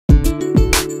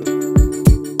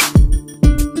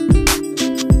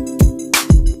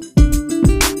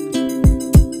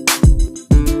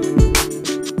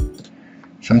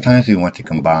sometimes we want to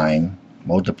combine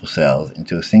multiple cells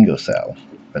into a single cell.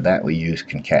 For that we use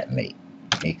concatenate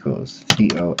equals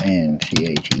CONCATENATE.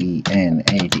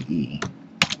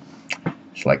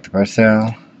 Select the first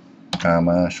cell,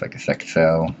 comma, select the second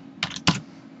cell.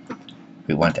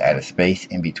 We want to add a space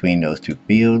in between those two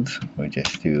fields. We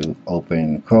just do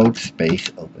open quotes,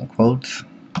 space, open quotes.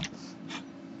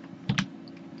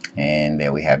 And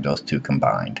there we have those two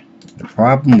combined. The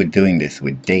problem with doing this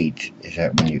with date is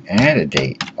that when you add a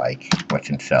date, like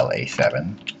what's in cell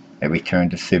A7, it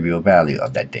returns the serial value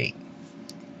of that date.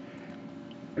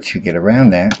 To get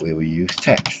around that, we will use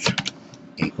text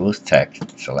equals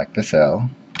text, select the cell,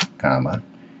 comma,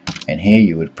 and here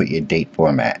you would put your date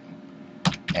format.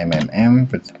 MMM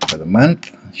for the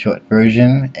month, short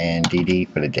version, and DD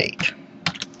for the date.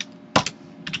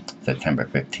 September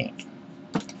 15th.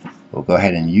 We'll go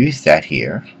ahead and use that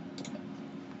here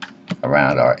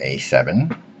around our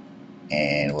A7,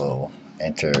 and we'll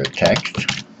enter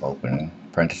text, open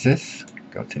parenthesis,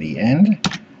 go to the end,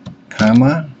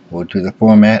 comma, we'll do the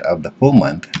format of the full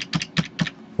month,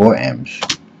 4 M's,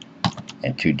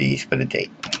 and 2 D's for the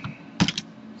date.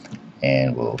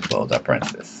 And we'll close our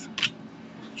parenthesis.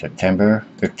 September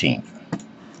 15th.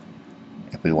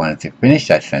 If we wanted to finish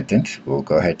that sentence, we'll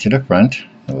go ahead to the front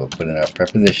and we'll put in our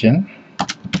preposition,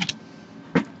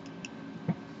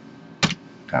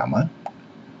 comma.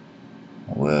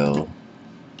 We'll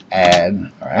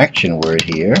add our action word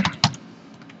here,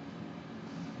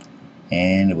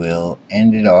 and we'll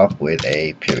end it off with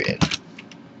a period.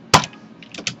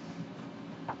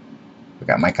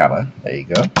 Forgot my comma. There you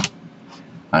go.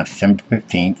 On December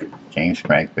 15th, James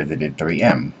Frank visited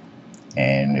 3M.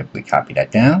 And if we copy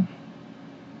that down,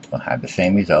 we'll have the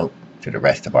same result to the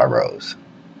rest of our rows.